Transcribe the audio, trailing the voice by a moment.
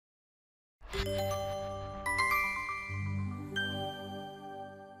Hi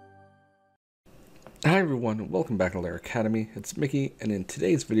everyone, welcome back to Laravel Academy. It's Mickey, and in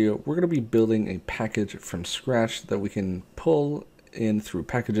today's video we're going to be building a package from scratch that we can pull in through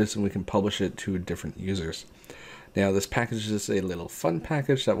Packagist and we can publish it to different users. Now this package is a little fun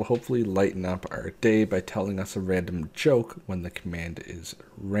package that will hopefully lighten up our day by telling us a random joke when the command is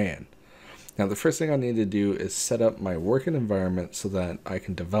ran. Now the first thing I need to do is set up my working environment so that I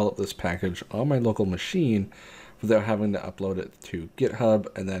can develop this package on my local machine without having to upload it to GitHub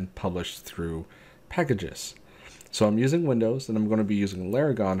and then publish through Packagist. So I'm using Windows and I'm going to be using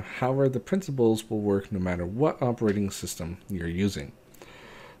Laravel. However, the principles will work no matter what operating system you're using.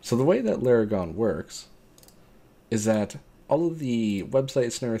 So the way that Laravel works is that all of the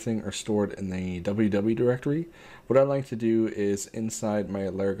websites and everything are stored in the www directory. What I like to do is inside my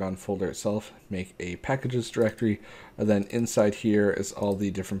Laravel folder itself, make a packages directory, and then inside here is all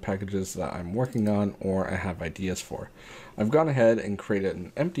the different packages that I'm working on or I have ideas for. I've gone ahead and created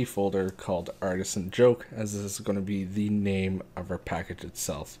an empty folder called Artisan Joke, as this is going to be the name of our package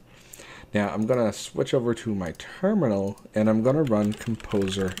itself. Now I'm going to switch over to my terminal and I'm going to run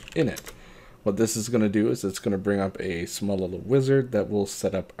Composer init. What this is going to do is it's going to bring up a small little wizard that will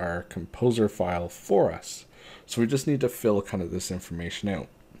set up our composer file for us. So we just need to fill kind of this information out.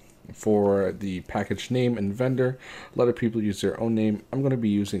 For the package name and vendor, a lot of people use their own name. I'm going to be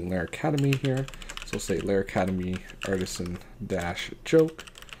using Laravel Academy here. So say Laravel Academy artisan-joke.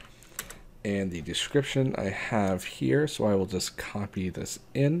 And the description I have here, so I will just copy this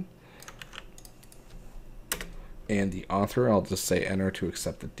in. And the author, I'll just say enter to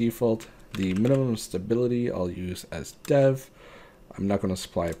accept the default. The minimum stability I'll use as dev. I'm not going to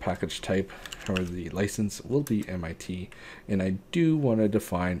supply a package type, however the license will be MIT, and I do want to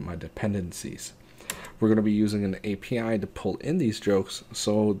define my dependencies. We're going to be using an API to pull in these jokes,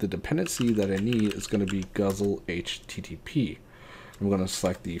 so the dependency that I need is going to be guzzle HTTP. I'm going to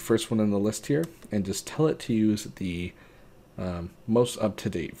select the first one in the list here and just tell it to use the most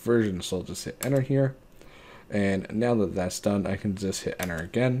up-to-date version, so I'll just hit enter here. And now that that's done, I can just hit enter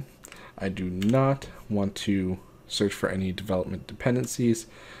again. I do not want to search for any development dependencies,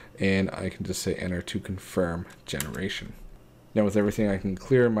 and I can just say enter to confirm generation. Now with everything, I can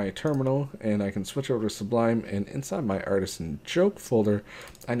clear my terminal and I can switch over to Sublime, and inside my Artisan Joke folder,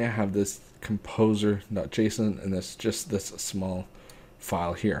 I now have this composer.json, and that's just this small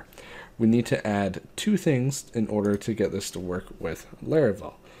file here. We need to add two things in order to get this to work with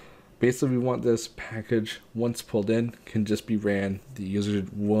Laravel. Basically, we want this package, once pulled in, can just be ran. The user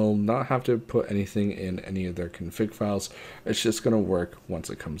will not have to put anything in any of their config files. It's just going to work once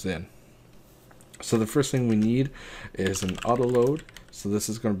it comes in. So the first thing we need is an auto load. So this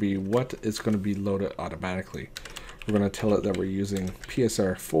is going to be what is going to be loaded automatically. We're going to tell it that we're using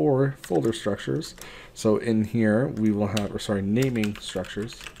PSR4 folder structures. So in here, we will have, naming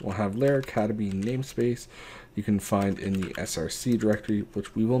structures. We'll have Laravel Academy namespace. You can find in the SRC directory,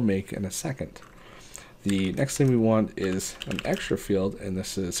 which we will make in a second. The next thing we want is an extra field, and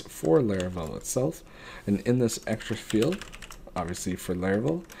this is for Laravel itself. And in this extra field, obviously for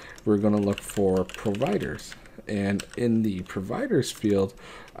Laravel, we're going to look for providers. And in the providers field,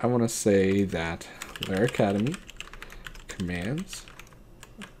 I want to say that Laravel Academy commands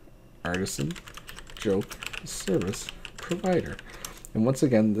artisan joke service provider. And once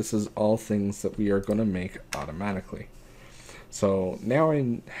again, this is all things that we are going to make automatically. So now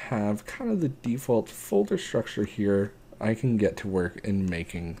I have kind of the default folder structure here. I can get to work in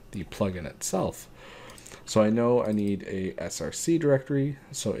making the plugin itself. So I know I need a SRC directory.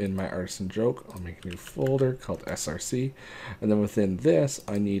 So in my Artisan Joke, I'll make a new folder called SRC. And then within this,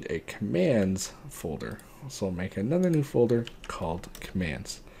 I need a commands folder. So I'll make another new folder called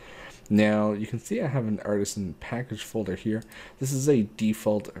commands. Now you can see I have an Artisan package folder here. This is a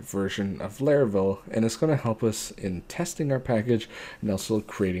default version of Laravel, and it's going to help us in testing our package and also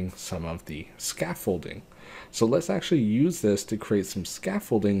creating some of the scaffolding. So let's actually use this to create some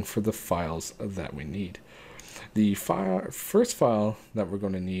scaffolding for the files that we need. The first file that we're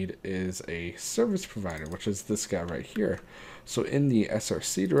going to need is a service provider, which is this guy right here. So in the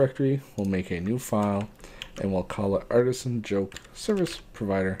SRC directory, we'll make a new file and we'll call it artisan joke service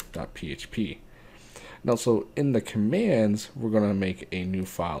provider.php. And also in the commands, we're going to make a new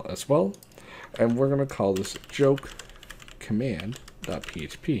file as well, and we're going to call this joke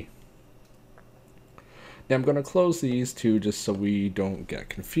command.php. Now I'm going to close these two just so we don't get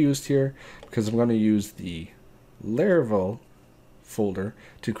confused here, because I'm going to use the Laravel folder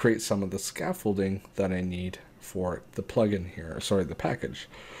to create some of the scaffolding that I need for the plugin here, the package.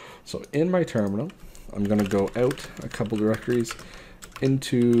 So in my terminal, I'm going to go out a couple directories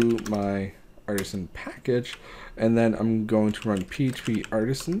into my artisan package, and then I'm going to run php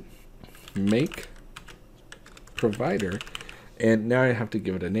artisan make provider, and now I have to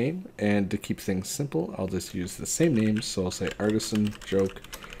give it a name, and to keep things simple I'll just use the same name, so I'll say artisan joke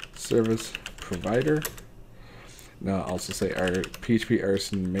service provider. Now I'll also say our php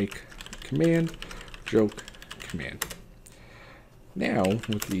artisan make command joke command. Now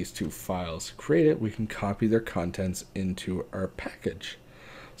with these two files created, we can copy their contents into our package.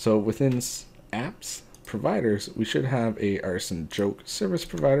 So within apps providers, we should have a artisan joke service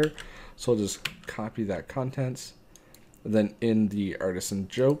provider, so I'll just copy that contents. Then in the artisan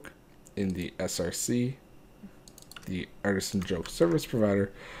joke, in the src, the artisan joke service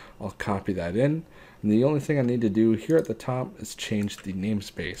provider, I'll copy that in. And the only thing I need to do here at the top is change the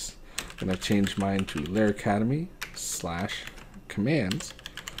namespace. I'm going to change mine to laracademy/commands.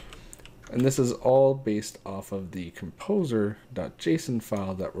 And this is all based off of the composer.json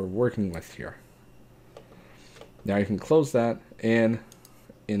file that we're working with here. Now you can close that, and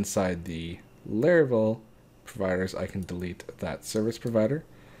inside the Laravel providers, I can delete that service provider,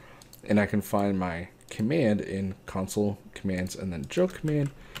 and I can find my command in console commands and then joke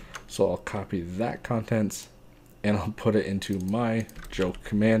command. So I'll copy that contents and I'll put it into my joke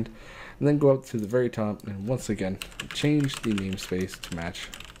command, and then go up to the very top and once again change the namespace to match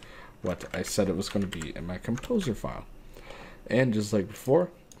what I said it was going to be in my composer file. And just like before,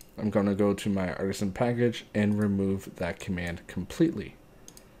 I'm going to go to my artisan package and remove that command completely.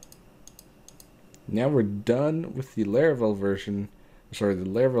 Now we're done with the Laravel version, the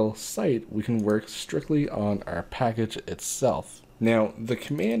Laravel site. We can work strictly on our package itself. Now the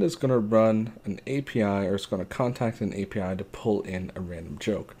command is going to run an API, or it's going to contact an API to pull in a random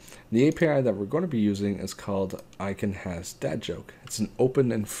joke. The API that we're going to be using is called IconHasDadJoke. It's an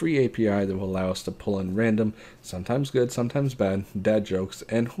open and free API that will allow us to pull in random, sometimes good, sometimes bad, dad jokes,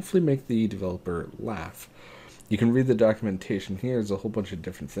 and hopefully make the developer laugh. You can read the documentation here. There's a whole bunch of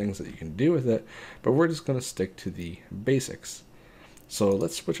different things that you can do with it, but we're just going to stick to the basics. So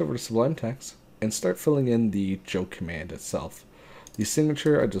let's switch over to Sublime Text and start filling in the joke command itself. The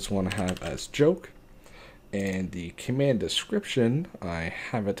signature I just want to have as joke, and the command description, I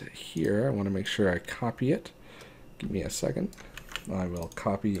have it here. I want to make sure I copy it. Give me a second. I will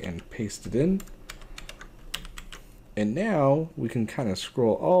copy and paste it in. And now we can kind of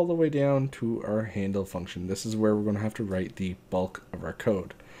scroll all the way down to our handle function. This is where we're going to have to write the bulk of our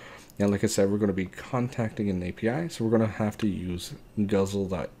code. Now, like I said, we're going to be contacting an API, so we're going to have to use guzzle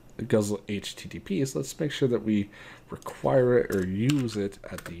HTTP. So let's make sure that we require it or use it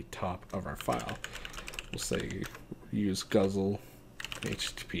at the top of our file. We'll say use guzzle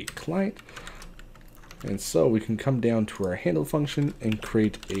HTTP client. And so we can come down to our handle function and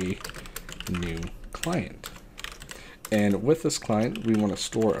create a new client. And with this client, we want to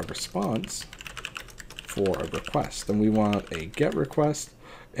store a response for a request. And we want a GET request,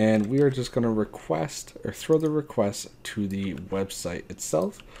 and we are just going to request or throw the request to the website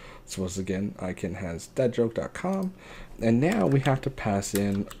itself. So once again, IconHasDadJoke.com. And now we have to pass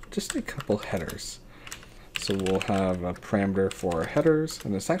in just a couple headers. So we'll have a parameter for our headers,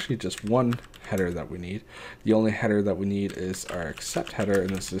 and it's actually just one header that we need. The only header that we need is our accept header,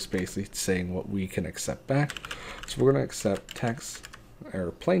 and this is basically saying what we can accept back. So we're going to accept text or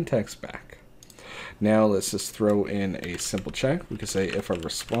plain text back. Now let's just throw in a simple check. We could say if our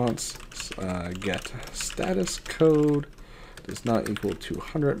response get status code does not equal to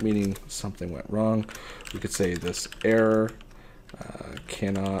 100, meaning something went wrong. We could say this error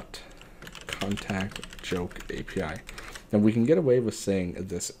cannot contact joke API. And we can get away with saying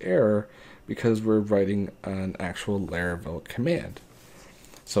this error because we're writing an actual Laravel command.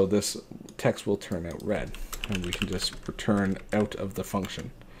 So this text will turn out red, and we can just return out of the function.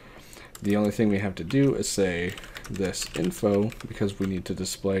 The only thing we have to do is say this info, because we need to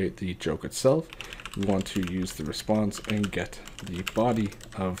display the joke itself. We want to use the response and get the body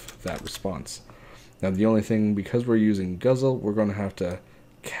of that response. Now the only thing, because we're using guzzle, we're going to have to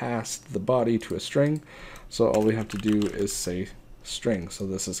cast the body to a string. So all we have to do is say string. So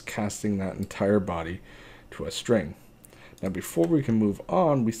this is casting that entire body to a string. Now before we can move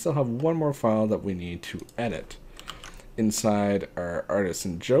on, we still have one more file that we need to edit. Inside our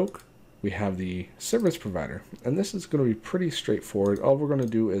artisan joke, we have the service provider, and this is going to be pretty straightforward. All we're going to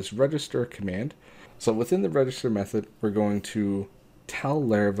do is register a command. So within the register method, we're going to tell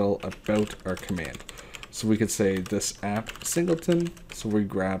Laravel about our command. So we could say this app singleton, so we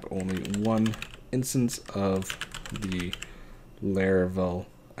grab only one instance of the Laravel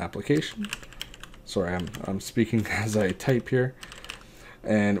application. Sorry, I'm speaking as I type here.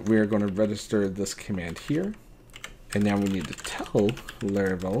 And we are going to register this command here. And now we need to tell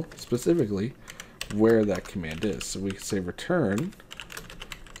Laravel specifically where that command is. So we can say return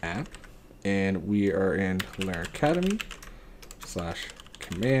app, and we are in Laravel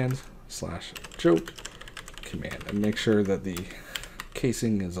 /command/joke command, and make sure that the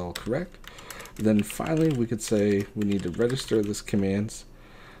casing is all correct. Then finally we could say we need to register this commands.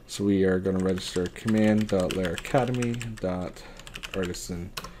 So we are going to register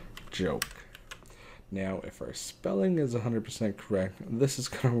command.laracademy.artisanjoke. Now if our spelling is 100% correct, this is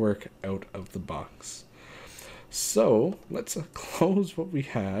going to work out of the box. So let's close what we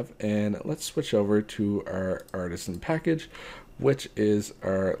have and let's switch over to our artisan package, which is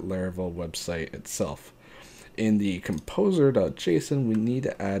our Laravel website itself. In the composer.json, we need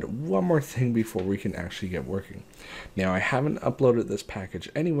to add one more thing before we can actually get working. Now I haven't uploaded this package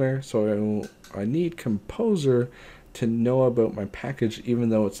anywhere, so I need composer to know about my package even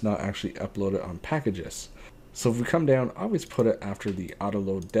though it's not actually uploaded on Packagist. So if we come down, always put it after the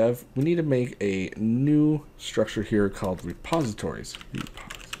autoload dev. We need to make a new structure here called repositories.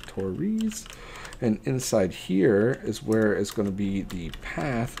 And inside here is where it's going to be the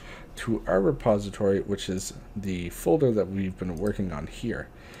path to our repository, which is the folder that we've been working on here.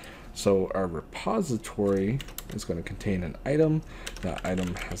 So our repository is going to contain an item. That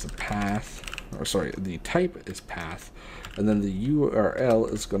item has a path, or sorry, the type is path, and then the URL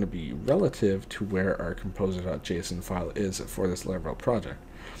is going to be relative to where our composer.json file is for this Laravel project.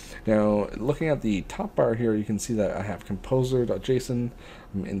 Now, looking at the top bar here, you can see that I have composer.json.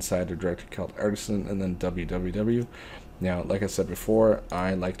 I'm inside a directory called artisan and then www. Now, like I said before,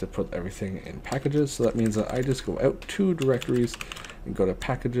 I like to put everything in packages, so that means that I just go out to directories and go to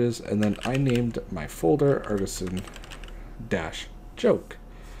packages, and then I named my folder artisan-joke.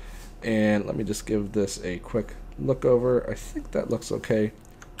 And let me just give this a quick look over. I think that looks okay.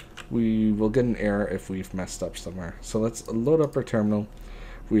 We will get an error if we've messed up somewhere. So let's load up our terminal.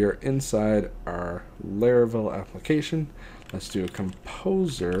 We are inside our Laravel application. Let's do a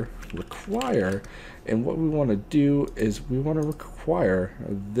composer require, and what we want to do is we want to require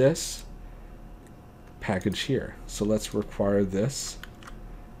this package here. So let's require this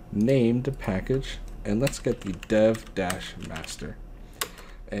named package, and let's get the dev-master.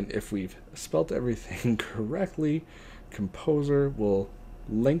 And if we've spelt everything correctly, composer will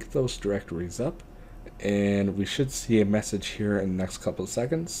link those directories up, and we should see a message here in the next couple of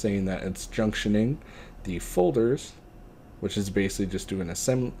seconds saying that it's junctioning the folders, which is basically just doing a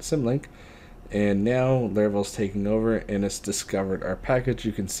symlink. And now Laravel's taking over and it's discovered our package.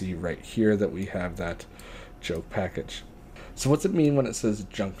 You can see right here that we have that joke package. So what's it mean when it says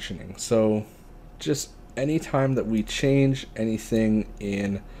junctioning? So just anytime that we change anything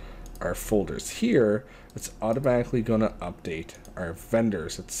in our folders here, it's automatically going to update our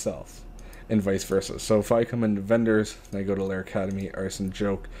vendors itself, and vice versa. So if I come into vendors and I go to Laravel Academy, Artisan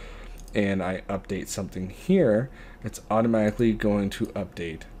Joke, and I update something here, it's automatically going to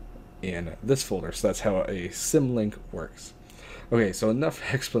update in this folder. So that's how a symlink works. Okay, so enough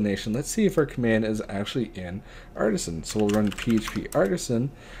explanation. Let's see if our command is actually in Artisan. So we'll run PHP Artisan,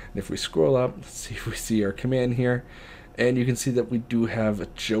 and if we scroll up, let's see if we see our command here, and you can see that we do have a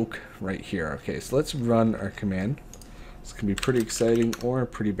joke right here. Okay, so let's run our command. This can be pretty exciting or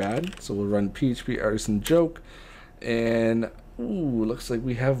pretty bad. So we'll run PHP Artisan joke, and ooh, looks like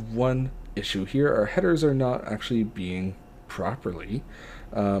we have one issue here. Our headers are not actually being properly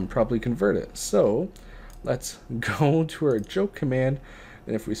converted. So let's go to our joke command,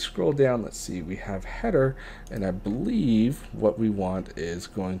 and if we scroll down, let's see, we have header, and I believe what we want is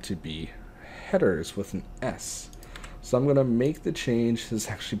going to be headers with an S. So I'm going to make the change. This is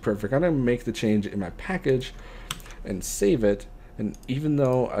actually perfect. I'm going to make the change in my package and save it. And even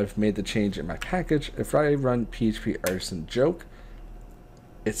though I've made the change in my package, if I run PHP Artisan Joke,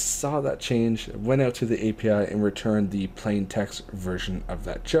 it saw that change, went out to the API, and returned the plain text version of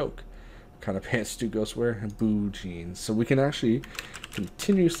that joke. Kind of pants do ghostware and boo jeans. So we can actually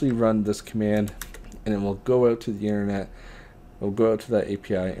continuously run this command, and it will go out to the internet, it will go out to that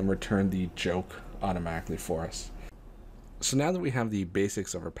API and return the joke automatically for us. So now that we have the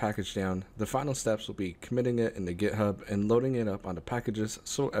basics of our package down, the final steps will be committing it into GitHub and loading it up onto Packagist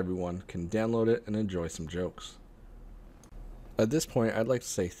so everyone can download it and enjoy some jokes. At this point, I'd like to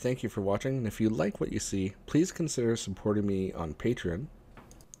say thank you for watching, and if you like what you see, please consider supporting me on Patreon.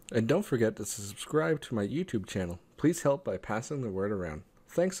 And don't forget to subscribe to my YouTube channel. Please help by passing the word around.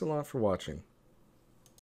 Thanks a lot for watching.